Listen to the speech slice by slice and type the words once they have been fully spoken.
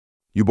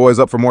You boys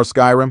up for more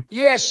Skyrim?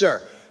 Yes,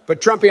 sir.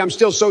 But Trumpy, I'm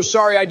still so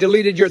sorry I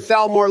deleted your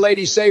Thalmor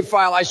lady save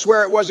file. I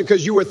swear it wasn't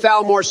because you were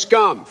Thalmor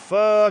scum.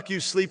 Fuck you,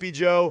 Sleepy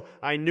Joe.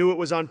 I knew it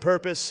was on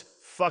purpose.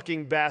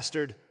 Fucking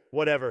bastard.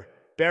 Whatever.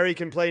 Barry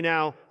can play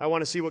now. I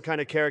want to see what kind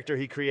of character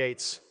he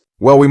creates.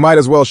 Well, we might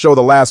as well show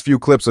the last few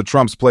clips of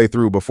Trump's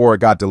playthrough before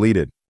it got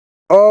deleted.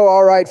 Oh,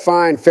 all right,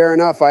 fine. Fair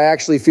enough. I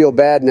actually feel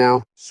bad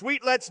now.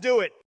 Sweet, let's do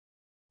it.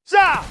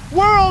 Za!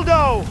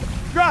 Worldo!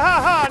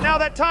 Grahaha! Now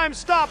that time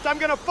stopped, I'm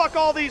gonna fuck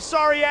all these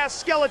sorry-ass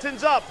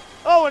skeletons up.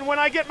 Oh, and when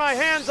I get my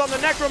hands on the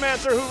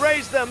necromancer who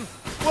raised them,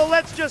 well,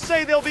 let's just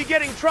say they'll be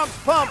getting Trump's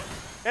pump.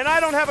 And I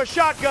don't have a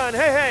shotgun.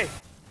 Hey, hey.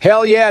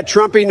 Hell yeah,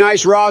 Trumpy,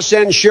 nice raw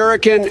send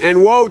shuriken.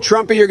 And whoa,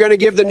 Trumpy, you're gonna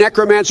give the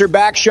necromancer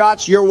back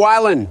shots? You're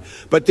wildin'.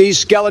 But these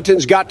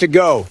skeletons got to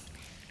go.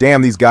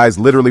 Damn, these guys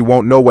literally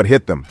won't know what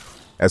hit them.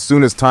 As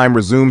soon as time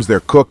resumes, they're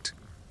cooked.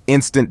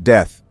 Instant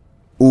death.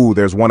 Ooh,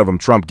 there's one of them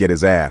Trump get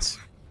his ass.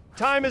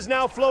 Time is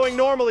now flowing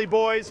normally,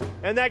 boys,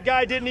 and that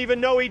guy didn't even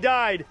know he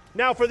died.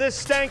 Now for this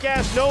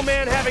stank-ass no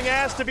man having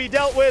ass to be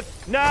dealt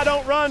with, nah,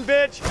 don't run,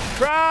 bitch.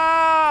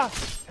 Cry!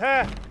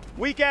 Heh,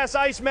 weak-ass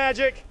ice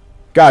magic.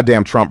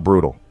 Goddamn Trump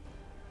brutal.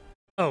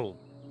 Oh,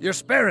 your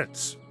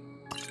spirits.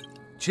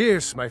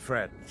 Cheers, my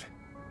friend.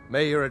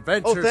 May your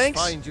adventures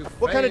find you.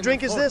 What kind of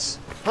drink is this?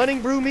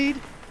 Hunting brew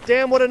mead?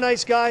 Damn, what a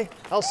nice guy.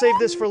 I'll save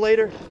this for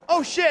later.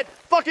 Oh shit!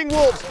 Fucking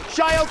wolves!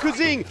 Shio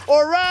cuisine!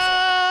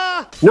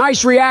 Ora!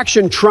 Nice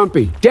reaction,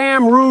 Trumpy.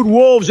 Damn rude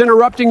wolves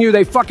interrupting you.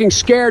 They fucking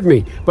scared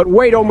me. But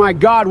wait, oh my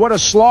god, what a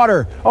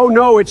slaughter. Oh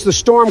no, it's the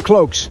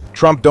Stormcloaks.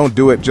 Trump, don't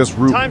do it, just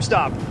root. Time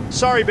stop.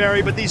 Sorry,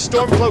 Barry, but these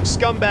Stormcloak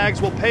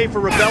scumbags will pay for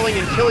rebelling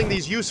and killing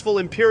these useful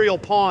Imperial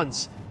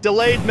pawns.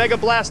 Delayed Mega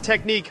Blast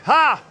technique.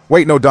 Ha!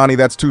 Wait, no, Donnie,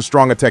 that's too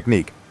strong a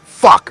technique.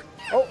 Fuck!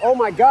 Oh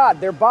my god,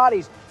 their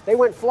bodies, they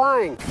went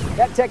flying.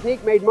 That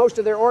technique made most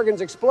of their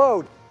organs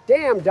explode.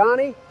 Damn,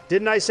 Donnie.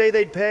 Didn't I say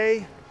they'd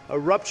pay? A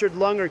ruptured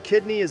lung or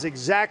kidney is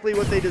exactly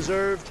what they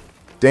deserved.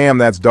 Damn,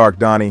 that's dark,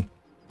 Donnie.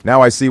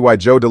 Now I see why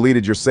Joe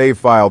deleted your save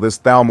file. This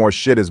Thalmor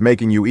shit is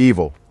making you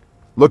evil.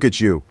 Look at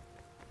you.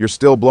 You're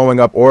still blowing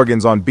up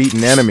organs on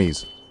beaten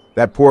enemies.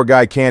 That poor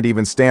guy can't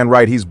even stand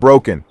right. He's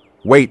broken.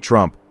 Wait,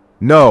 Trump.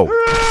 No.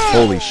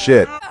 Holy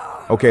shit.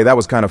 Okay, that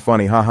was kind of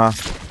funny, haha.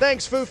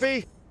 Thanks,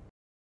 Foofy.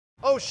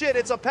 Oh shit,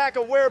 it's a pack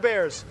of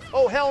werebears.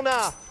 Oh hell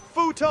nah.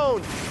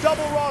 Futone,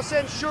 double raw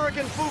send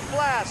shuriken foof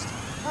blast.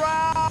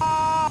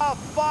 Brah!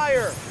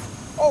 Fire!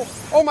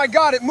 Oh my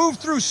god, it moved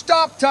through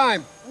stop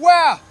time.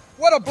 Wow,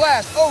 what a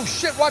blast. Oh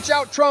shit, watch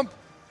out, Trump.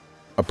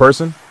 A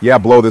person? Yeah,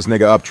 blow this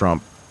nigga up,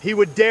 Trump. He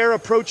would dare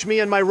approach me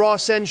and my raw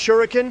send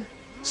shuriken?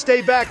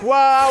 Stay back.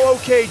 Wow,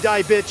 okay,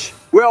 die bitch.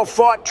 Well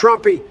fought,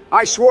 Trumpy.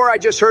 I swore I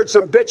just heard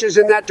some bitches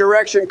in that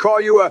direction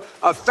call you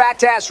a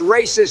fat-ass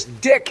racist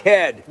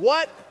dickhead.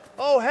 What?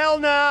 Oh hell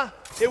nah.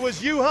 It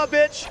was you, huh,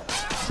 bitch?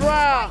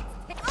 Brah!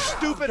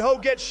 Stupid hoe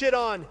get shit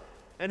on.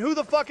 And who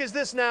the fuck is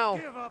this now?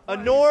 A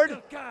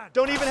Nord?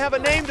 Don't even have a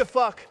name to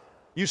fuck.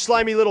 You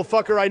slimy little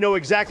fucker, I know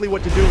exactly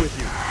what to do with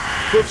you.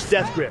 Foof's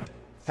death grip.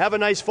 Have a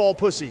nice fall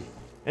pussy.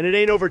 And it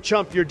ain't over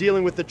chump, you're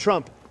dealing with the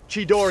Trump.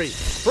 Chidori.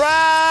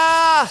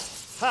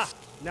 Brah! Ha!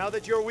 Now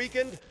that you're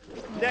weakened,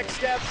 next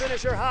stab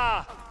finisher,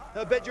 ha!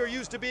 I bet you're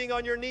used to being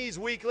on your knees,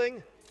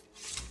 weakling.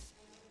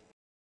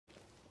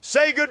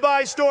 Say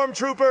goodbye,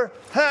 Stormtrooper.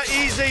 Ha,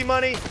 easy,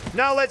 money.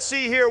 Now let's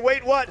see here.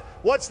 Wait, what?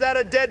 What's that,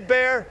 a dead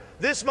bear?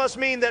 This must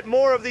mean that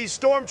more of these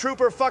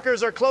Stormtrooper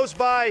fuckers are close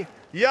by.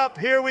 Yup,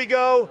 here we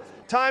go.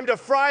 Time to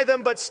fry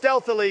them, but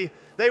stealthily.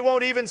 They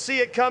won't even see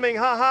it coming,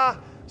 haha.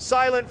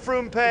 Silent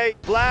Frumpay.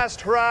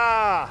 Blast,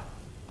 hurrah!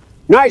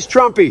 Nice,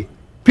 Trumpy.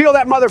 Peel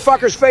that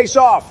motherfucker's face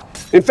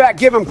off. In fact,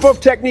 give him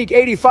Foof Technique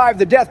 85,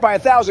 the death by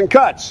 1,000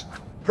 cuts.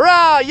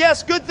 Hurrah!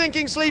 Yes, good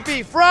thinking,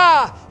 Sleepy.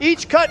 Fra!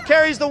 Each cut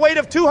carries the weight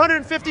of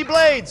 250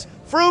 blades.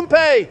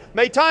 Frumpay,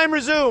 may time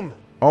resume.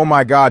 Oh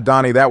my god,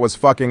 Donnie, that was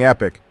fucking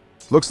epic.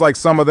 Looks like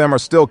some of them are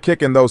still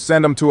kicking, though.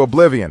 Send them to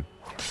oblivion.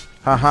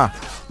 Haha.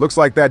 Looks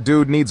like that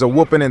dude needs a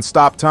whooping and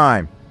stop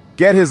time.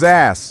 Get his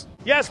ass.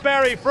 Yes,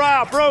 Barry,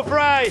 fra, bro,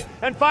 fry.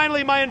 And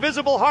finally, my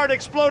invisible heart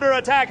exploder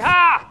attack.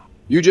 Ha!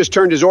 You just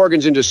turned his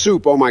organs into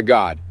soup, oh my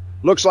god.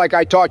 Looks like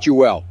I taught you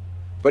well.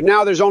 But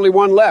now there's only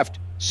one left.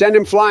 Send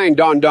him flying,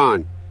 Don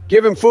Don.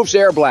 Give him Foof's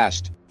air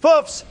blast.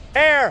 Foof's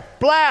air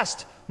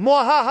blast.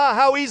 Mwahaha,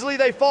 how easily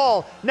they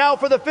fall. Now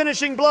for the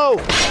finishing blow.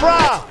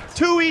 Fra!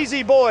 Too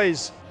easy,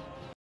 boys.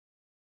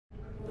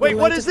 Wait,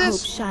 what is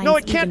this? No,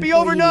 it can't be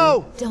over,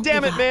 no!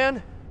 Damn it,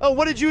 man. Oh,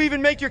 what did you even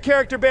make your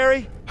character,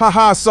 Barry?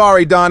 Haha,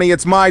 sorry, Donnie,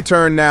 it's my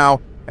turn now.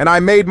 And I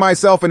made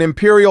myself an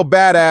Imperial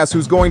badass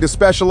who's going to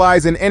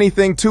specialize in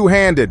anything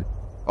two-handed.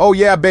 Oh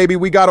yeah, baby,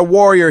 we got a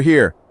warrior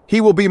here.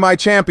 He will be my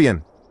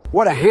champion.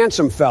 What a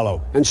handsome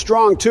fellow, and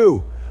strong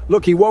too.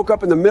 Look, he woke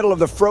up in the middle of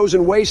the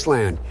frozen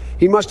wasteland.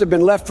 He must have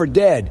been left for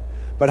dead.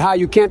 But how,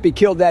 you can't be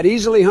killed that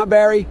easily, huh,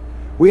 Barry?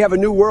 We have a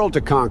new world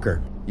to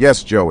conquer.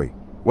 Yes, Joey.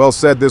 Well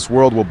said, this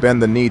world will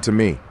bend the knee to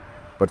me.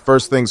 But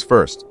first things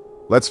first,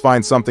 let's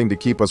find something to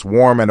keep us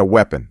warm and a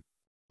weapon.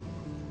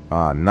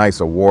 Ah,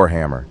 nice, a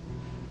warhammer.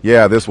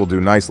 Yeah, this will do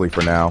nicely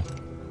for now.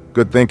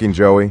 Good thinking,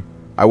 Joey.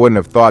 I wouldn't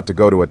have thought to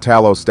go to a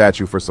Talos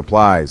statue for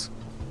supplies.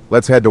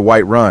 Let's head to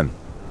White Run.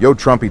 Yo,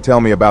 Trumpy, tell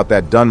me about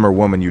that Dunmer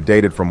woman you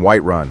dated from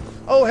White Run.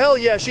 Oh, hell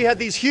yeah, she had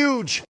these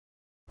huge...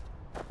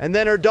 And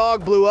then her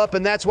dog blew up,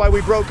 and that's why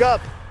we broke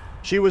up.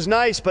 She was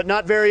nice, but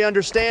not very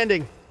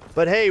understanding.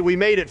 But hey, we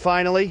made it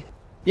finally.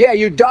 Yeah,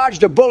 you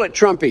dodged a bullet,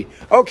 Trumpy.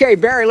 Okay,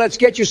 Barry, let's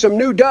get you some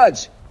new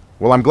duds.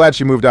 Well, I'm glad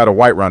she moved out of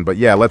White Run, but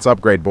yeah, let's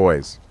upgrade,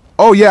 boys.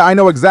 Oh yeah, I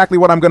know exactly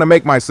what I'm gonna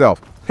make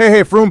myself.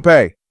 Hey,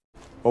 Frumpay.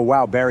 Oh,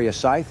 wow, Barry, a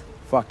scythe?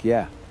 Fuck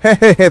yeah.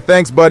 Hey,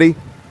 thanks, buddy.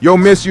 Yo,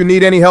 miss, you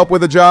need any help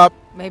with a job?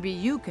 Maybe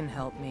you can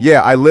help me.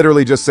 Yeah, I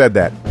literally just said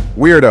that.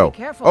 Weirdo. Be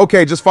careful.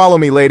 Okay, just follow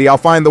me, lady. I'll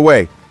find the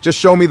way. Just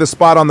show me the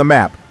spot on the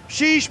map.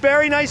 Sheesh,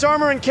 Barry, nice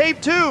armor and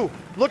cape too.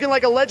 Looking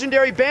like a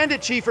legendary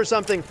bandit chief or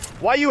something.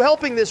 Why you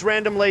helping this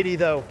random lady,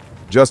 though?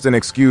 Just an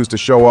excuse to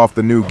show off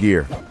the new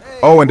gear.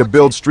 Oh, and to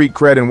build street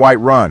cred in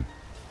White Run.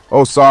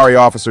 Oh, sorry,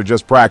 officer,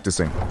 just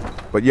practicing.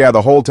 But yeah,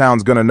 the whole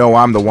town's gonna know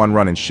I'm the one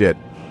running shit.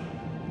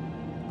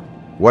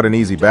 What an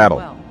easy battle.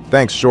 well.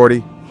 Thanks,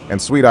 Shorty.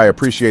 And sweet, I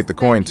appreciate the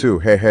coin too.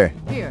 Hey.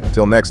 Here.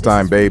 Till next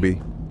time, baby.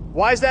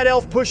 Why's that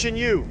elf pushing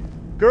you?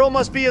 Girl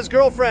must be his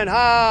girlfriend.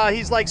 Ha,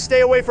 he's like,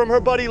 stay away from her,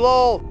 buddy,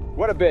 lol.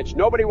 What a bitch.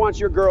 Nobody wants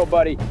your girl,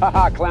 buddy.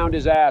 Haha, clowned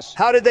his ass.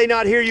 How did they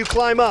not hear you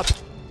climb up?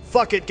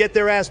 Fuck it, get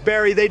their ass,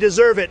 Barry. They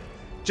deserve it.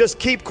 Just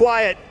keep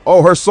quiet.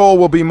 Oh, her soul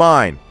will be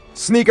mine.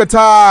 Sneak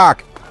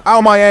attack! Ow,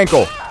 my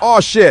ankle.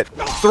 Oh, shit.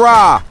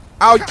 Thra!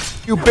 Ow,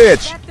 you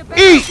bitch.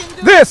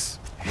 Eat this!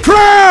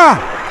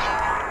 Thra!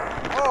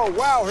 Oh,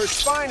 wow, her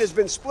spine has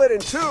been split in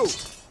two.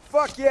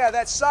 Fuck yeah,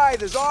 that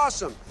scythe is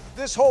awesome.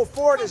 This whole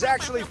fort is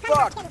actually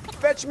fucked.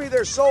 Fetch me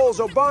their souls,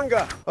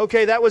 Obunga.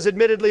 Okay, that was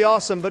admittedly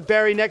awesome, but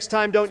Barry, next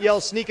time don't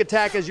yell sneak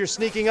attack as you're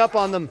sneaking up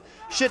on them.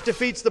 Shit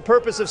defeats the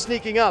purpose of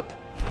sneaking up.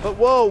 But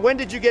whoa, when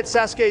did you get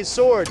Sasuke's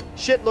sword?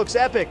 Shit looks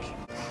epic.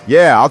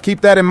 Yeah, I'll keep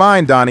that in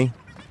mind, Donnie.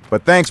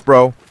 But thanks,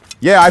 bro.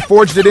 Yeah, I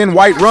forged it in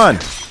White Run.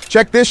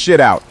 Check this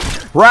shit out.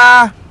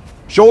 Rah!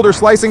 Shoulder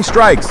slicing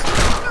strikes.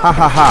 Ha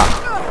ha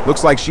ha.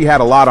 Looks like she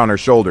had a lot on her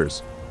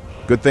shoulders.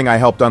 Good thing I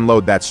helped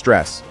unload that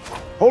stress.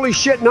 Holy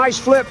shit, nice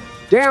flip.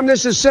 Damn,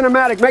 this is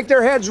cinematic. Make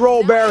their heads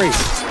roll, Barry.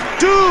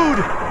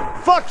 Dude!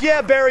 Fuck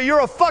yeah, Barry,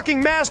 you're a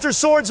fucking master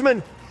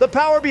swordsman. The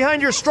power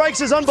behind your strikes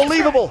is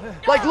unbelievable.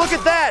 Like, look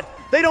at that.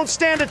 They don't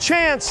stand a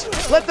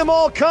chance. Let them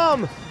all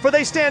come, for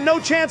they stand no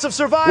chance of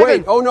surviving.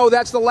 Wait, oh no,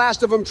 that's the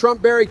last of them.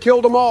 Trump Barry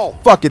killed them all.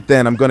 Fuck it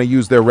then, I'm gonna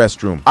use their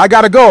restroom. I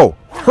gotta go!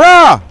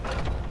 Hurrah!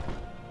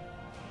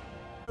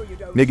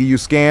 Nigga, you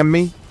scammed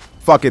me?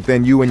 Fuck it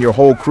then, you and your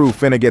whole crew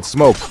finna get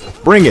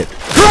smoked. Bring it.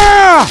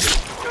 Hurrah!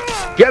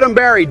 Get him,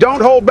 Barry.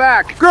 Don't hold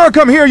back. Girl,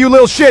 come here, you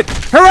little shit!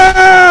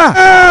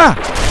 Hurrah!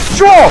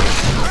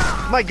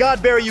 Sure! My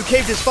god, Barry, you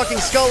caved his fucking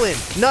skull in.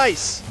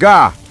 Nice.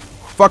 Gah!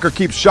 Fucker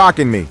keeps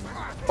shocking me.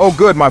 Oh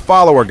good, my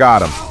follower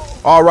got him.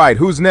 Alright,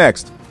 who's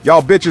next?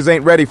 Y'all bitches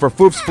ain't ready for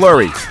Foof's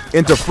flurry.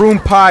 Into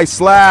Froom Pie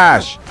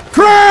slash.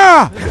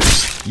 Krah!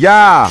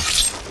 Yeah,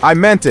 I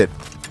meant it.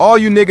 All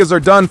you niggas are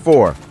done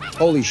for.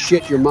 Holy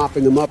shit, you're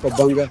mopping them up,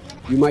 Obunga.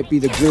 You might be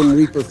the Grim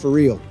Reaper for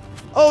real.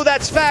 Oh,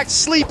 that's facts,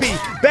 Sleepy.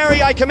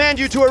 Barry, I command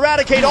you to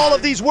eradicate all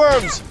of these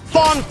worms.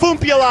 Thon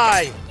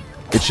Fumpuli.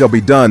 It shall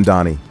be done,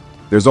 Donnie.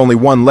 There's only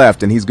one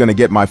left and he's gonna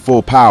get my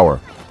full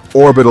power.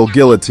 Orbital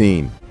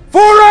guillotine.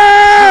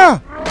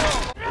 Fura!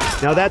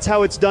 Now that's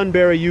how it's done,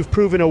 Barry. You've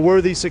proven a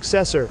worthy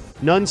successor.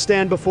 None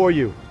stand before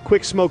you.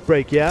 Quick smoke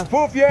break, yeah?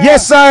 Poof, yeah!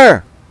 Yes,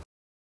 sir!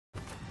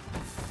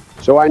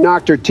 So I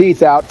knocked her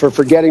teeth out for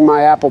forgetting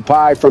my apple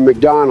pie from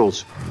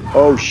McDonald's.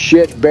 Oh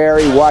shit,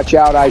 Barry, watch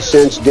out, I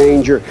sense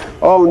danger.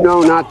 Oh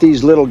no, not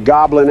these little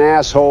goblin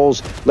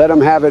assholes. Let them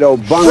have it,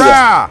 Obunga.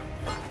 Rah!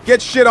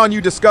 Get shit on, you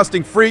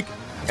disgusting freak.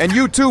 And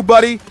you too,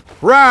 buddy.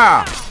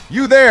 Rah!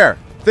 You there.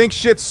 Think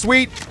shit's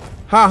sweet?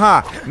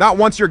 Haha, not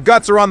once your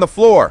guts are on the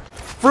floor.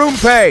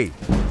 Frumpay!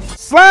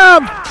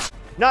 Slam!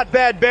 Not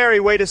bad, Barry.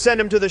 Way to send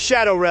him to the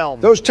Shadow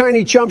Realm. Those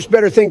tiny chumps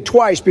better think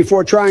twice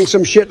before trying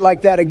some shit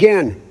like that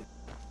again.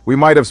 We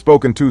might have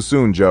spoken too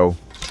soon, Joe.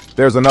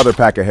 There's another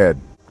pack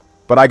ahead.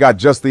 But I got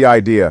just the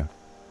idea.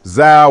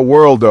 Zao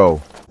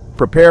Worldo.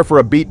 Prepare for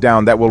a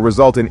beatdown that will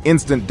result in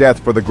instant death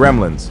for the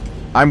gremlins.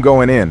 I'm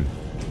going in.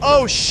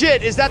 Oh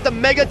shit, is that the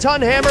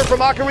Megaton Hammer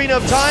from Ocarina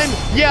of Time?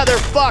 Yeah, they're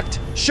fucked.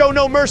 Show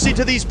no mercy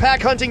to these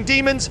pack-hunting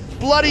demons.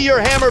 Bloody your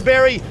hammer,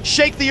 Barry.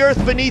 Shake the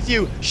earth beneath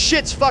you.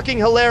 Shit's fucking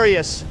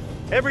hilarious.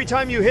 Every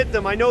time you hit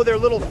them, I know their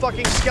little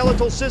fucking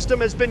skeletal system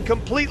has been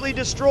completely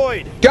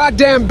destroyed.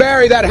 Goddamn,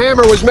 Barry, that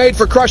hammer was made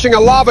for crushing a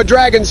lava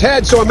dragon's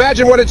head, so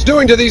imagine what it's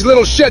doing to these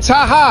little shits.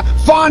 Ha-ha!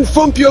 Fond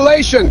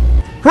fumpulation!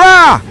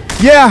 Rah!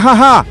 Yeah,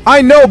 haha.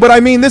 I know, but I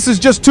mean, this is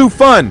just too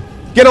fun.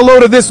 Get a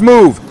load of this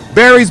move.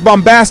 Barry's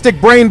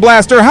bombastic brain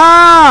blaster.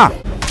 Ha!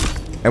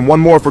 And one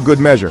more for good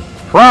measure.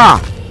 Rah!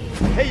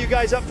 Hey, you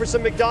guys up for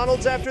some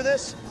McDonald's after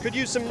this? Could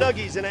use some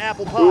nuggies and an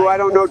apple pie. Ooh, I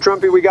don't know,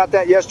 Trumpy. We got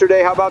that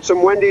yesterday. How about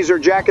some Wendy's or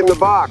Jack in the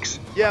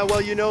Box? Yeah,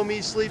 well, you know me,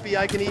 Sleepy.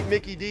 I can eat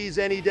Mickey D's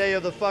any day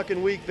of the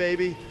fucking week,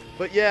 baby.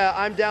 But yeah,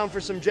 I'm down for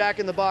some Jack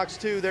in the Box,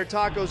 too. Their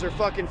tacos are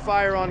fucking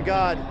fire on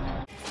God.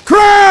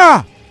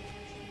 Krah!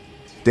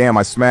 Damn,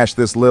 I smashed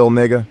this lil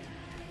nigga.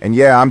 And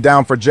yeah, I'm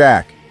down for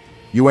Jack.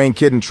 You ain't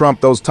kidding,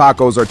 Trump, those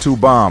tacos are too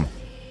bomb.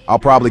 I'll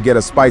probably get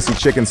a spicy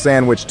chicken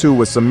sandwich too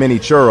with some mini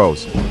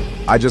churros.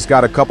 I just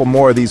got a couple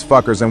more of these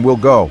fuckers and we'll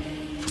go.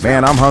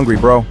 Man, I'm hungry,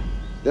 bro.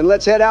 Then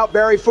let's head out,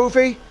 Barry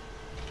Foofy.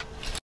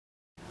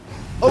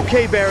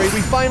 Okay, Barry,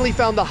 we finally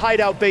found the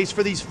hideout base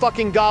for these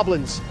fucking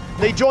goblins.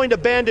 They joined a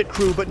bandit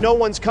crew, but no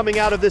one's coming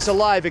out of this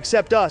alive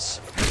except us.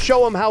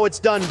 Show them how it's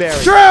done,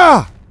 Barry.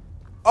 Drah!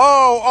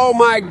 Oh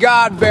my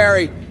God,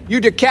 Barry.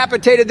 You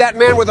decapitated that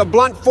man with a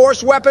blunt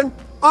force weapon?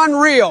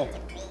 Unreal.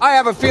 I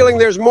have a feeling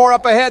there's more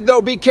up ahead,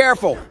 though. Be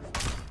careful.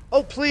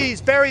 Oh,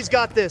 please, Barry's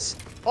got this.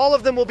 All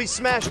of them will be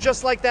smashed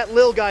just like that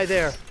Lil guy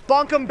there.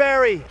 Bonk him,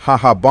 Barry.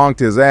 Haha, bonked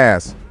his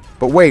ass.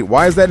 But wait,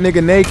 why is that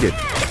nigga naked?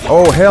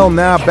 Oh, hell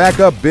nah, back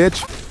up,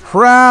 bitch.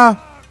 Hurrah!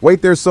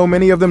 Wait, there's so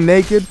many of them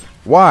naked?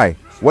 Why?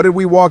 What did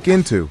we walk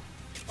into?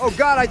 Oh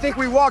God, I think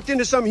we walked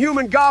into some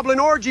human goblin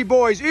orgy,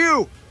 boys.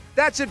 Ew!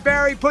 That's it,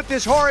 Barry. Put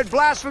this horrid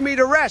blasphemy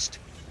to rest.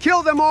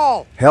 Kill them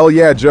all. Hell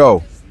yeah,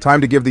 Joe.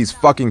 Time to give these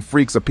fucking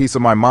freaks a piece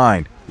of my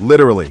mind.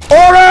 Literally.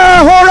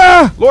 Ora!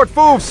 Hora! Lord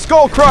Foov,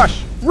 Skull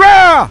Crush!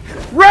 Rah!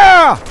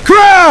 Rah!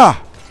 Krah!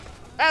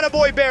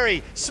 Attaboy,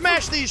 Barry.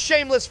 Smash these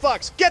shameless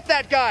fucks. Get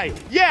that guy.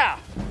 Yeah!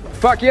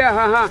 Fuck yeah,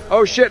 haha.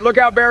 Oh shit, look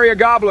out, Barry, a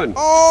goblin.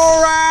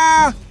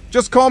 Ora!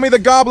 Just call me the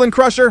Goblin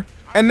Crusher.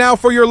 And now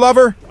for your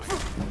lover.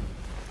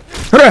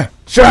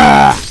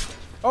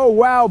 Oh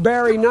wow,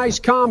 Barry, nice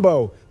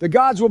combo. The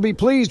gods will be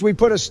pleased we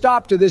put a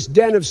stop to this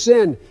den of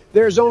sin.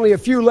 There's only a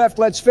few left.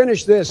 Let's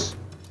finish this.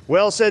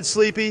 Well said,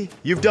 Sleepy.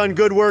 You've done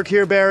good work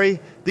here, Barry.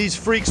 These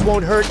freaks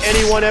won't hurt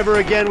anyone ever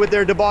again with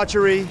their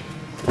debauchery.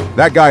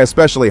 That guy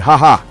especially,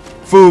 haha.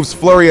 Foov's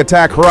flurry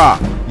attack, hurrah.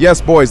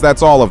 Yes, boys,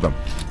 that's all of them.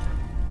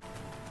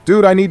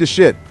 Dude, I need to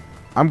shit.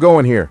 I'm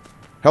going here.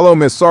 Hello,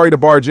 miss, sorry to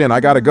barge in, I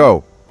gotta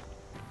go.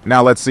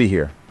 Now let's see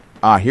here.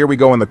 Ah, here we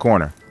go in the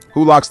corner.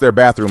 Who locks their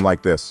bathroom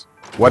like this?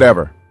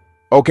 Whatever.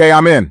 Okay,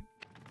 I'm in.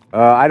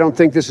 I don't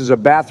think this is a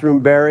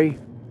bathroom, Barry.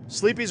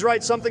 Sleepy's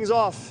right, something's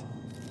off.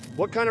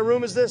 What kind of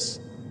room is this?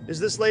 Is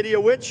this lady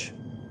a witch?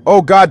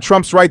 Oh God,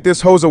 Trump's right,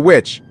 this hoe's a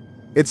witch.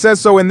 It says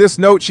so in this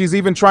note, she's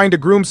even trying to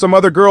groom some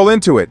other girl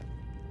into it.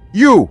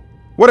 You!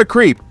 What a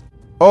creep.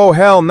 Oh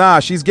hell nah,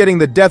 she's getting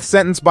the death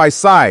sentence by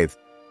scythe.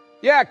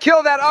 Yeah,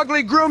 kill that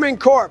ugly grooming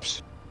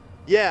corpse.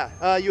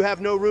 Yeah, you have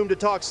no room to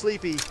talk,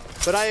 Sleepy.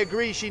 But I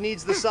agree, she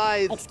needs the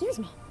scythe. Excuse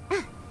me.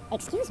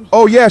 Excuse me.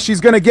 Oh yeah,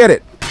 she's gonna get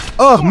it.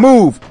 Ugh,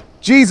 move.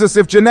 Jesus,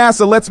 if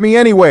Janassa lets me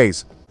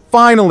anyways.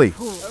 Finally.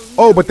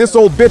 Oh, but this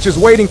old bitch is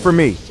waiting for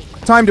me.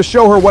 Time to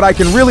show her what I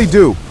can really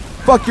do.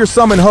 Fuck your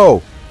summon hoe.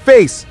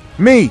 Face.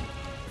 Me.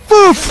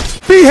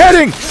 Foof!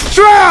 Beheading!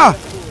 Tra!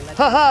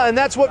 Haha, and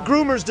that's what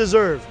groomers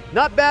deserve.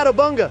 Not bad,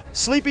 Obunga.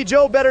 Sleepy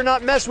Joe better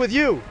not mess with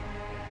you.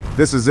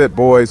 This is it,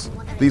 boys.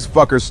 These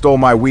fuckers stole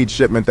my weed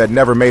shipment that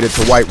never made it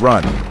to White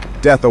Run.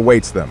 Death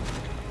awaits them.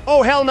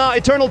 Oh hell nah,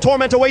 eternal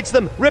torment awaits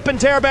them. Rip and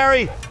tear,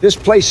 Barry. This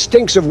place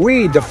stinks of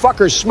weed. The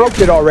fuckers smoked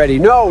it already.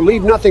 No,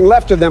 leave nothing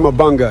left of them,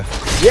 Obunga.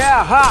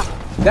 Yeah, ha!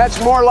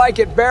 That's more like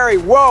it, Barry.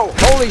 Whoa!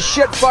 Holy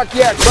shit, fuck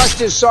yeah, crushed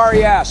his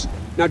sorry ass.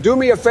 Now do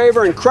me a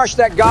favor and crush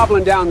that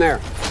goblin down there.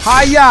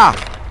 Hiya!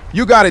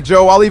 You got it,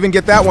 Joe. I'll even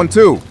get that one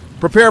too.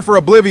 Prepare for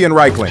oblivion,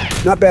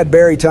 Reichling. Not bad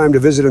Barry time to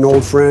visit an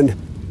old friend.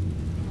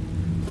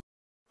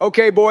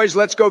 Okay, boys,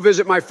 let's go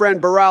visit my friend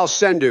Baral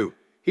Sendu.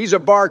 He's a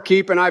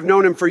barkeep, and I've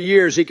known him for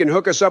years. He can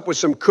hook us up with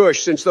some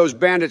kush since those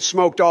bandits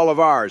smoked all of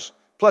ours.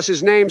 Plus,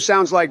 his name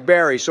sounds like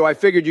Barry, so I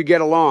figured you'd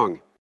get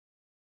along.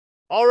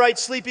 All right,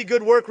 Sleepy,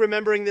 good work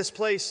remembering this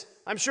place.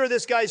 I'm sure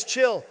this guy's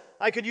chill.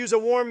 I could use a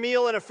warm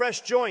meal and a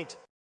fresh joint.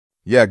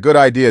 Yeah, good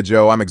idea,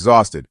 Joe. I'm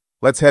exhausted.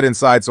 Let's head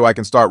inside so I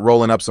can start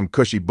rolling up some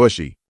cushy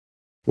bushy.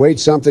 Wait,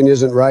 something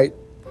isn't right.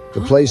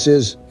 The place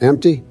is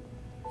empty.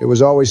 It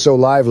was always so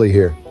lively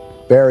here.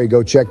 Barry,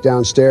 go check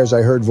downstairs.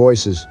 I heard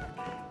voices.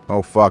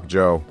 Oh, fuck,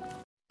 Joe.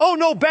 Oh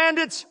no,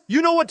 bandits!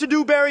 You know what to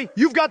do, Barry.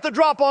 You've got the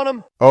drop on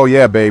them. Oh,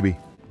 yeah, baby.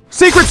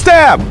 Secret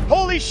stab!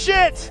 Holy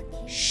shit!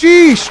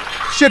 Sheesh!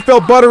 Shit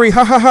felt buttery,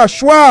 ha ha ha,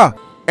 schwa!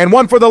 And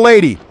one for the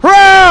lady.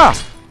 Hurrah!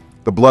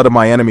 The blood of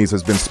my enemies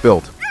has been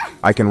spilt.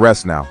 I can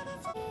rest now.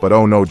 But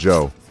oh no,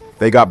 Joe.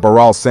 They got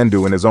Baral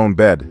Sendu in his own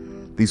bed.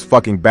 These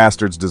fucking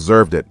bastards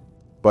deserved it.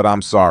 But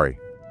I'm sorry.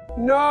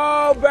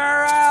 No,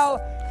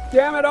 Baral!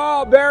 Damn it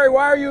all, Barry,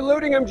 why are you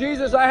looting him?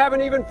 Jesus, I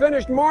haven't even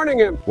finished mourning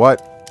him.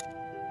 What?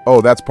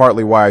 Oh, that's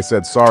partly why I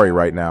said sorry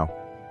right now.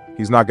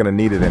 He's not gonna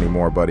need it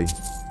anymore, buddy.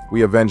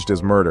 We avenged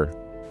his murder.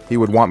 He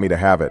would want me to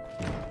have it.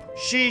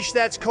 Sheesh,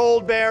 that's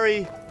cold,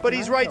 Barry. But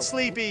he's right,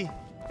 Sleepy.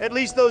 At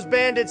least those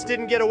bandits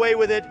didn't get away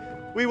with it.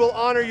 We will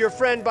honor your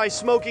friend by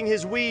smoking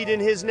his weed in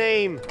his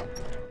name.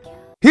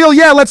 Hell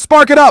yeah, let's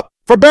spark it up!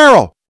 For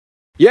Barrel!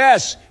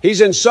 Yes,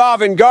 he's in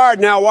Sovereign Guard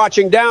now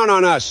watching down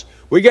on us.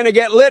 We're gonna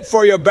get lit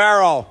for you,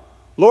 Barrel.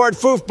 Lord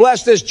Foof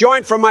bless this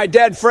joint from my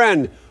dead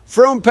friend.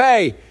 Froom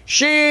pay.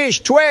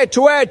 Sheesh,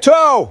 twe,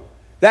 toe.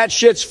 That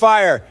shit's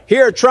fire.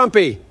 Here,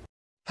 Trumpy.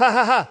 Ha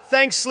ha ha,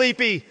 thanks,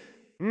 Sleepy.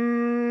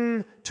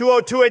 Tuo.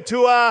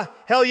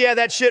 Hell yeah,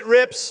 that shit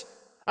rips.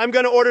 I'm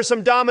gonna order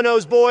some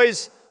Domino's,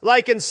 boys.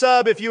 Like and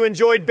sub if you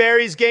enjoyed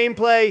Barry's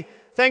gameplay.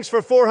 Thanks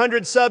for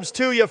 400 subs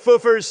too, you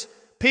foofers.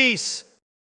 Peace.